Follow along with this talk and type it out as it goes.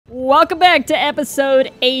Welcome back to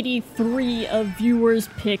episode 83 of Viewers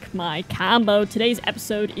Pick My Combo. Today's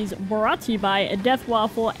episode is brought to you by Death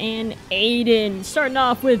Waffle and Aiden. Starting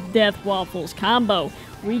off with Death Waffle's combo.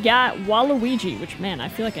 We got Waluigi, which, man, I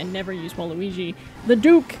feel like I never use Waluigi, the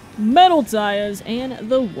Duke, Metal Tires, and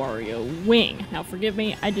the Wario Wing. Now, forgive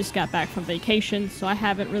me, I just got back from vacation, so I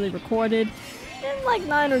haven't really recorded in like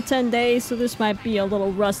 9 or 10 days, so this might be a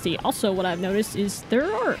little rusty. Also, what I've noticed is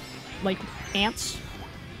there are, like, ants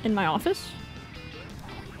in my office.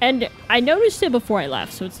 And I noticed it before I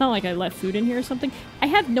left, so it's not like I left food in here or something. I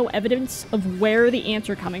have no evidence of where the ants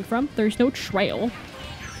are coming from. There's no trail.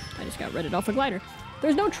 I just got redded off a glider.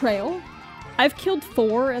 There's no trail. I've killed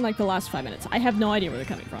 4 in like the last 5 minutes. I have no idea where they're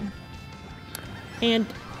coming from. And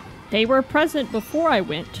they were present before I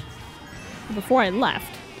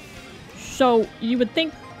left. So you would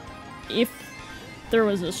think if there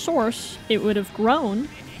was a source, it would have grown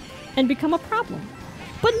and become a problem.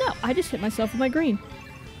 But no, I just hit myself with my green.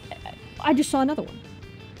 I just saw another one.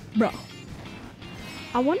 Bro.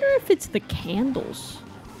 I wonder if it's the candles.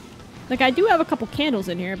 Like, I do have a couple candles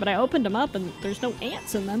in here, but I opened them up and there's no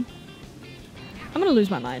ants in them. I'm gonna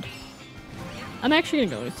lose my mind. I'm actually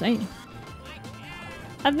gonna go insane.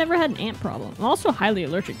 I've never had an ant problem. I'm also highly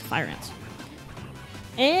allergic to fire ants.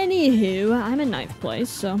 Anywho, I'm in 9th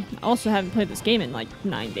place, so I also haven't played this game in like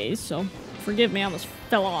 9 days, so forgive me, I almost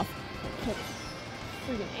fell off.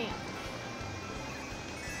 Freaking ant.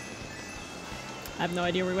 I have no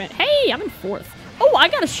idea where we went. Hey, I'm in 4th. Oh, I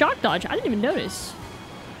got a shock dodge. I didn't even notice.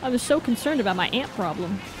 I was so concerned about my ant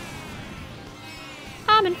problem.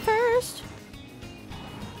 I'm in 1st.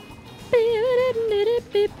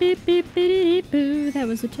 That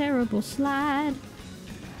was a terrible slide.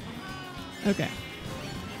 Okay.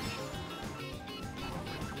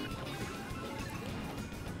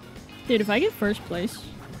 Dude, if I get 1st place,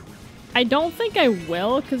 I don't think I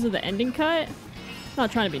will because of the ending cut.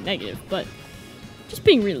 Not trying to be negative, but just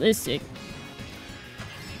being realistic.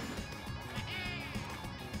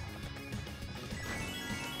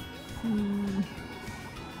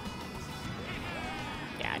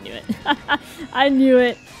 Yeah, I knew it. I knew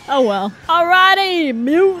it. Oh well. Alrighty,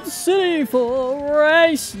 Mute City for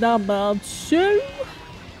race number 2.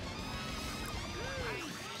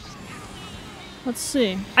 Let's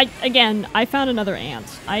see. I found another ant.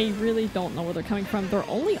 I really don't know where they're coming from. They're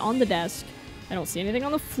only on the desk. I don't see anything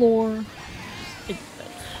on the floor.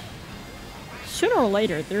 Sooner or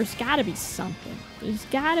later, there's gotta be something. There's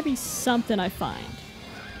gotta be something I find.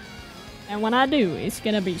 And when I do, it's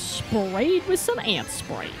gonna be sprayed with some ant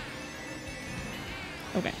spray.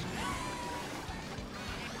 Okay.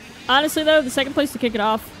 Honestly though, the 2nd place to kick it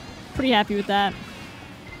off, pretty happy with that.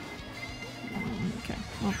 Okay,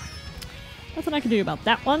 well. Nothing I can do about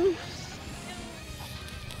that one.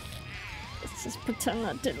 Let's just pretend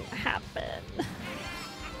that didn't happen.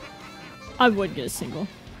 I would get a single.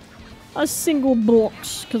 A single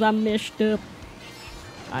box, because I messed up.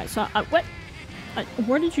 Alright, so, what?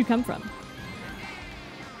 Where did you come from?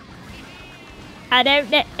 I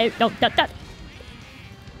don't know. Oh, that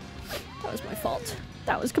was my fault.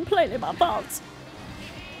 That was completely my fault.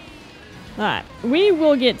 Alright, we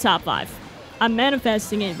will get top 5. I'm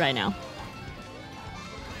manifesting it right now.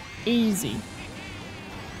 Easy.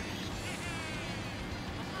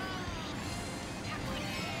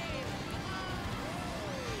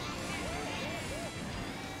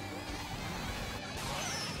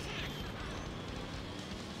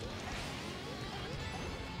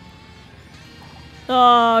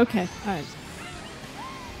 Oh, okay. Alright.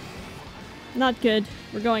 Not good.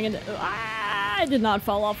 We're going into... I did not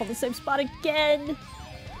fall off on the same spot again.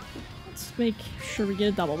 Let's make sure we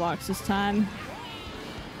get a double box this time.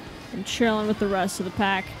 I'm chilling with the rest of the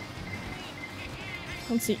pack.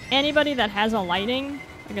 Don't see anybody that has a lighting.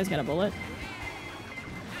 That guy's got a bullet.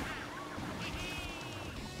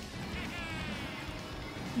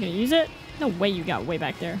 You gonna use it? No way you got way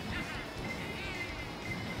back there.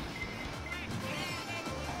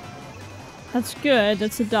 That's good.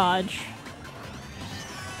 That's a dodge.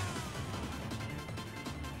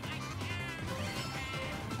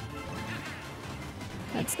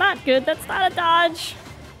 That's not good. That's not a dodge.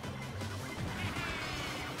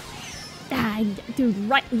 Dude,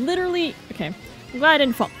 right, literally, okay, I'm glad I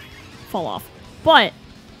didn't fall off, but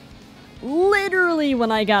literally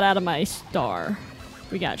when I got out of my star,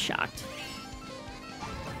 we got shocked.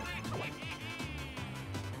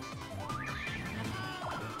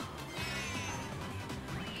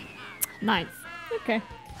 Ninth, okay.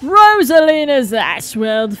 Rosalina's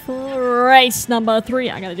Ashworld for race number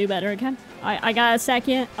 3. I gotta do better again. I got a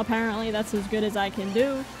 2nd, apparently that's as good as I can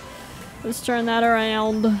do. Let's turn that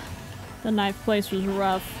around. The ninth place was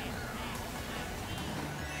rough.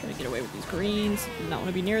 Trying to get away with these greens. Do not want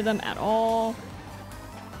to be near them at all.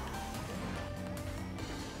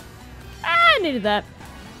 Ah, I needed that.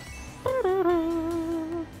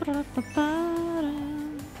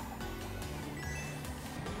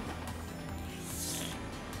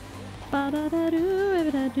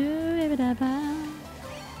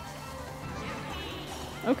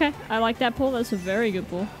 Okay, I like that pull. That's a very good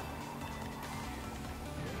pull.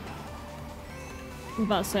 I was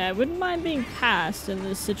about to say, I wouldn't mind being passed in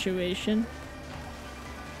this situation.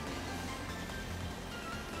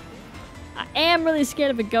 I am really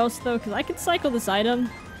scared of a ghost though, because I could cycle this item.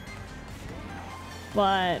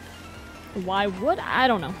 But why would I?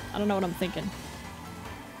 Don't know. I don't know what I'm thinking.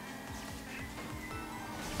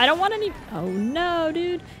 I don't want any... Oh no,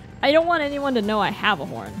 dude. I don't want anyone to know I have a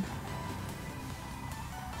horn.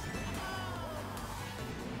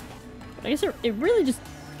 But I guess it really just...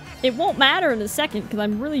 It won't matter in a second because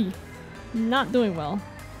I'm really not doing well.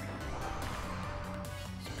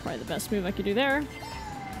 It's probably the best move I could do there.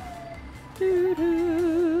 Go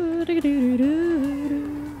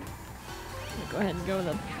ahead and go with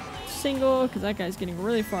a single because that guy's getting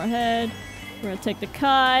really far ahead. We're gonna take the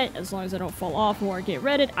cut as long as I don't fall off or get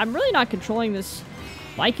redded. I'm really not controlling this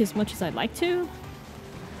bike as much as I'd like to.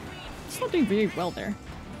 It's not doing very well there.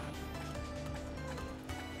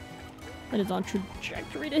 That is on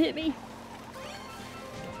trajectory to hit me.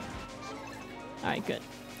 Alright, good.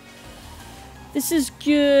 This is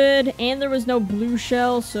good. And there was no blue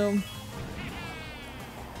shell, so...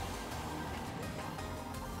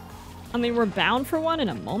 I mean, we're bound for one in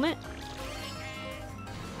a moment.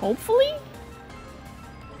 Hopefully?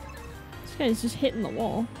 This guy's just hitting the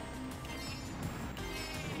wall.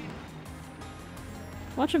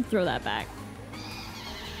 Watch him throw that back.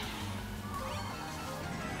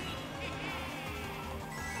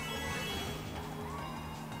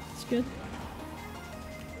 It's good.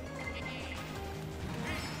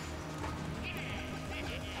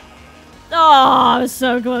 Oh, I was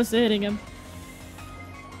so close to hitting him.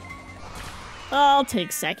 I'll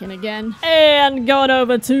take second again. And going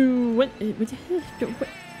over to... What,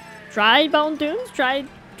 Dry Bone Dunes? Dry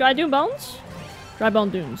Dune Bones? Dry Bone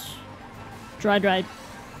Dunes. Dry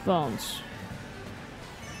Bones.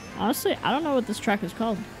 Honestly, I don't know what this track is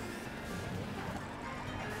called.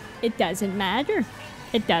 It doesn't matter.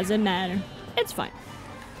 It doesn't matter. It's fine.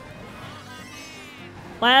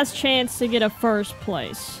 Last chance to get a first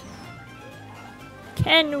place.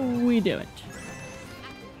 Can we do it?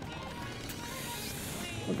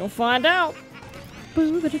 We'll go find out.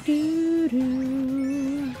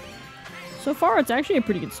 So far, it's actually a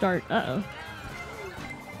pretty good start. Uh-oh.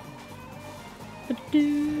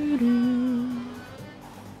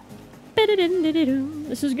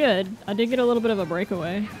 This is good. I did get a little bit of a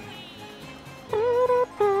breakaway.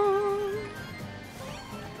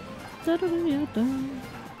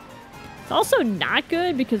 It's also not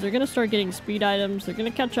good because they're going to start getting speed items. They're going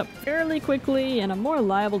to catch up fairly quickly, and I'm more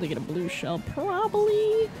liable to get a blue shell,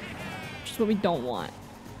 probably. Which is what we don't want.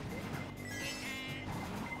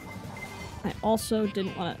 I also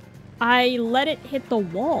didn't want to... I let it hit the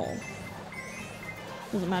wall.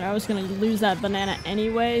 Doesn't matter. I was going to lose that banana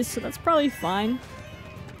anyway, so that's probably fine.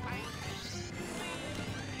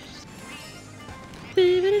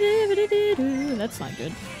 That's not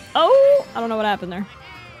good. Oh! I don't know what happened there.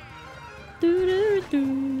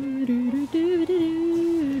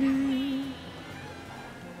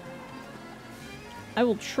 I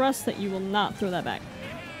will trust that you will not throw that back.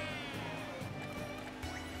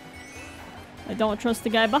 I don't trust the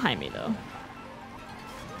guy behind me, though.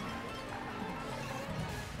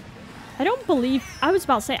 I don't believe... I was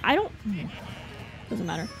about to say, I don't... Doesn't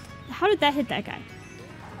matter. How did that hit that guy?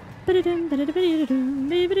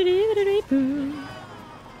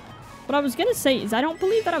 What I was gonna say is I don't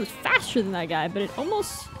believe that I was faster than that guy, but it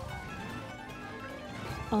almost...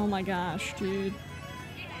 Oh my gosh, dude.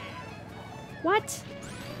 What?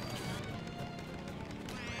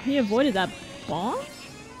 He avoided that bomb?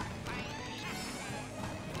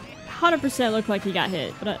 100% looked like he got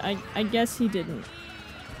hit, but I guess he didn't.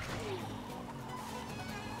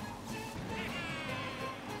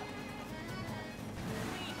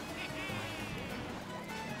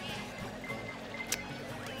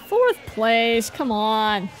 Fourth place, come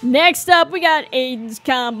on. Next up, we got Aiden's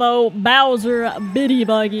combo, Bowser,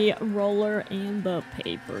 Biddybuggy, Roller, and the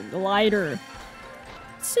Paper Glider.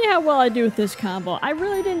 Let's see how well I do with this combo. I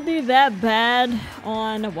really didn't do that bad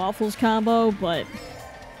on Waffles combo, but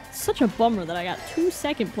it's such a bummer that I got 2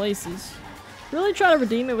 second places. Really try to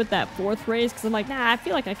redeem it with that fourth race, because I'm like, nah, I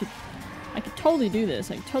feel like I could totally do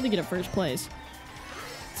this. I could totally get a first place.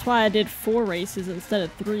 That's why I did 4 races instead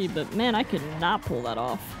of 3, but man, I could not pull that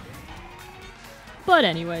off. But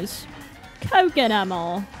anyways, coconut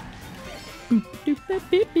mall.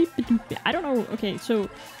 I don't know. Okay, so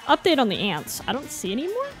update on the ants. I don't see any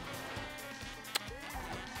more.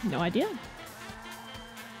 No idea.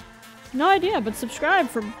 No idea, but subscribe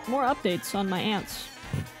for more updates on my ants.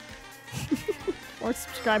 Or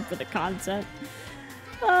subscribe for the content.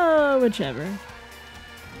 Oh, whichever.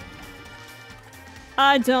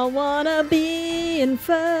 I don't wanna be in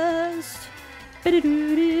first. Beep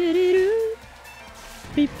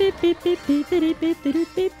beep beep beep beep beep beep beep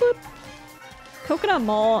beep beep boop. Coconut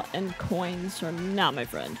Mall and coins are not my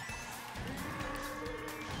friend.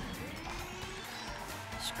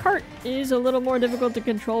 This cart is a little more difficult to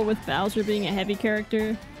control with Bowser being a heavy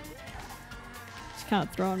character. It's kind of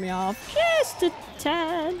throwing me off just a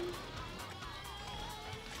tad.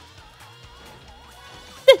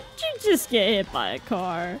 Did you just get hit by a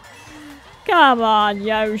car? Come on,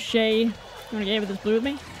 Yoshi. You wanna get with this blue with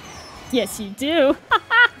me? Yes, you do.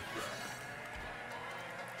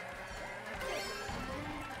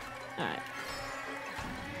 Alright.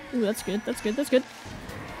 Ooh, that's good. That's good. That's good.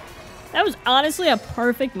 That was honestly a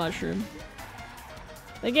perfect mushroom.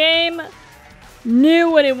 The game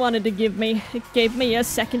knew what it wanted to give me. It gave me a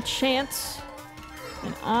second chance.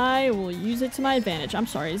 And I will use it to my advantage. I'm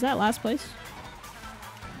sorry, is that last place?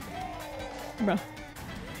 Bro.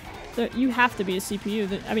 You have to be a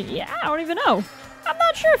CPU. I mean, yeah, I don't even know. I'm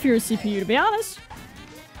not sure if you're a CPU, to be honest.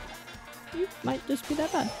 You might just be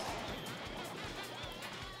that bad.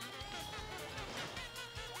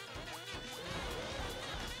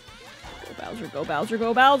 Go Bowser, go Bowser,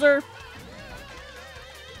 go Bowser!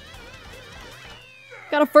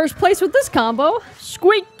 Got a first place with this combo.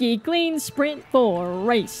 Squeaky clean sprint for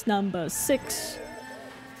race number 6.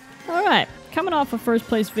 Alright, coming off a first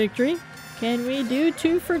place victory. Can we do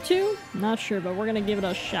 2 for 2? Not sure, but we're gonna give it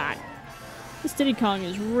a shot. This Diddy Kong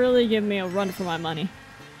is really giving me a run for my money.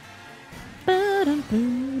 I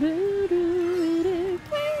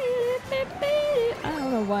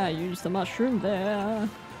don't know why I used the mushroom there.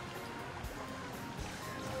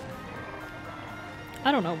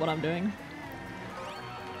 I don't know what I'm doing.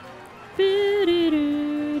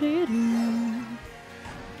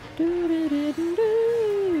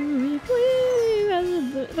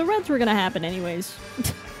 The reds were gonna happen anyways.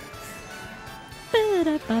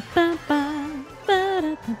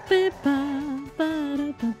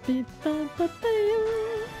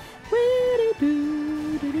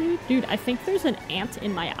 Dude, I think there's an ant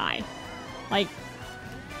in my eye. Like,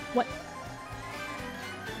 what?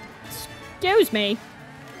 Excuse me.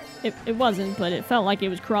 It wasn't, but it felt like it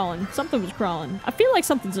was crawling. Something was crawling. I feel like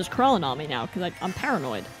something's just crawling on me now because I'm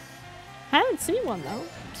paranoid. I haven't seen one though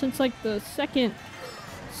since like the second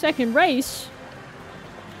race.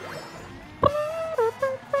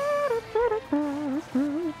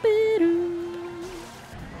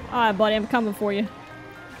 Alright, buddy, I'm coming for you.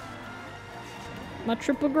 My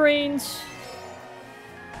triple greens.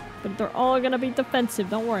 But they're all gonna be defensive.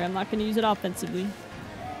 Don't worry, I'm not gonna use it offensively.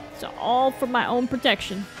 It's all for my own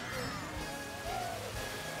protection.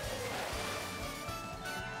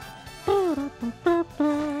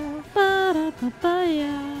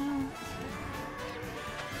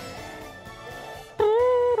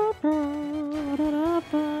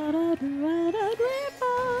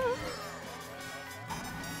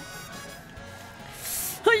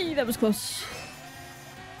 Hey, that was close.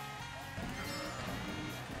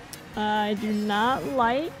 I do not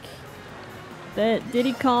like that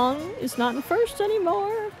Diddy Kong is not in first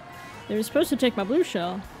anymore. They were supposed to take my blue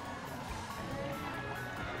shell.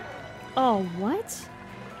 Oh, what?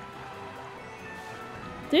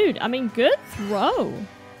 Dude, I mean, good throw.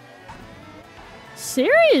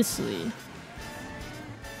 Seriously?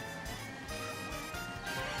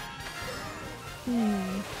 I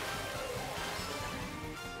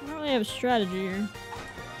don't really have a strategy here.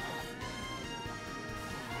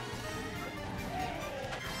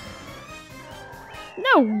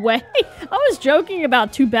 No way! I was joking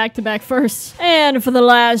about 2 back-to-back firsts. And for the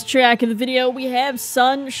last track of the video, we have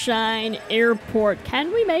Sunshine Airport.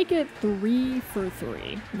 Can we make it 3 for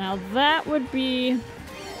 3? Now that would be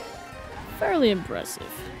fairly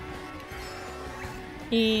impressive.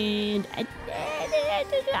 And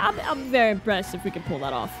I'm very impressed if we can pull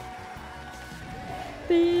that off.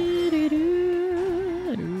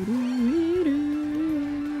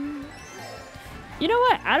 You know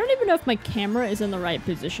what? I don't even know if my camera is in the right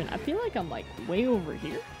position. I feel like I'm like way over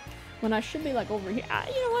here when I should be like over here.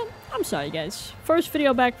 You know what? I'm sorry, guys. First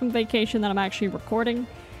video back from vacation that I'm actually recording.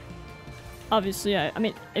 Obviously, I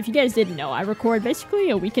mean, if you guys didn't know, I record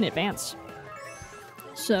basically a week in advance.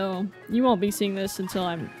 So you won't be seeing this until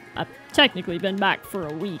I've technically been back for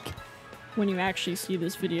a week when you actually see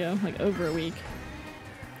this video, like over a week.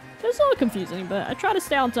 It's a little confusing, but I try to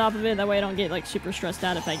stay on top of it. That way I don't get like super stressed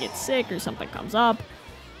out if I get sick or something comes up.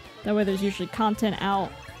 That way there's usually content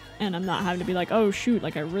out and I'm not having to be like, oh shoot,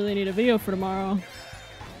 like I really need a video for tomorrow.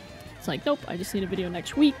 It's like, nope, I just need a video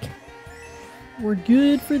next week. We're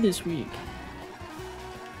good for this week.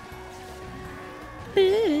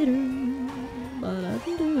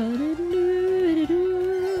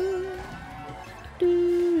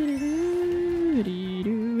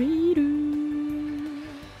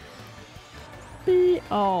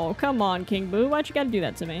 Oh, come on, King Boo. Why'd you gotta do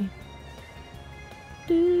that to me?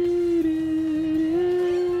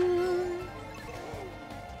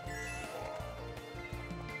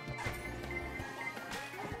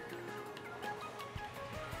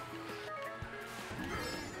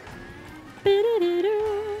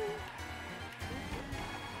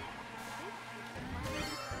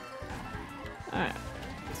 Alright.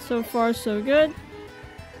 So far, so good.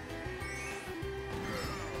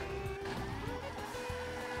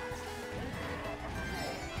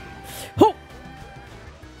 Oh!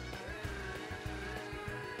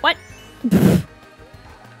 What?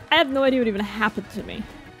 I have no idea what even happened to me.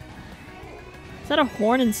 Is that a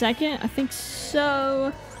horn in second? I think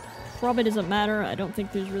so. Probably doesn't matter. I don't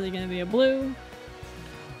think there's really gonna be a blue.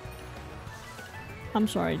 I'm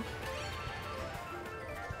sorry.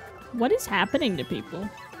 What is happening to people?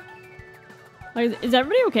 Like, is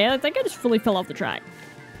everybody okay? I think I just fully fell off the track.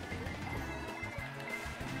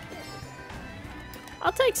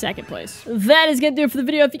 I'll take second place. That is gonna do it for the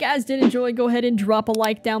video. If you guys did enjoy, go ahead and drop a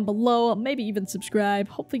like down below. Maybe even subscribe.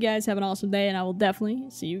 Hopefully you guys have an awesome day, and I will definitely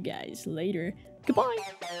see you guys later. Goodbye.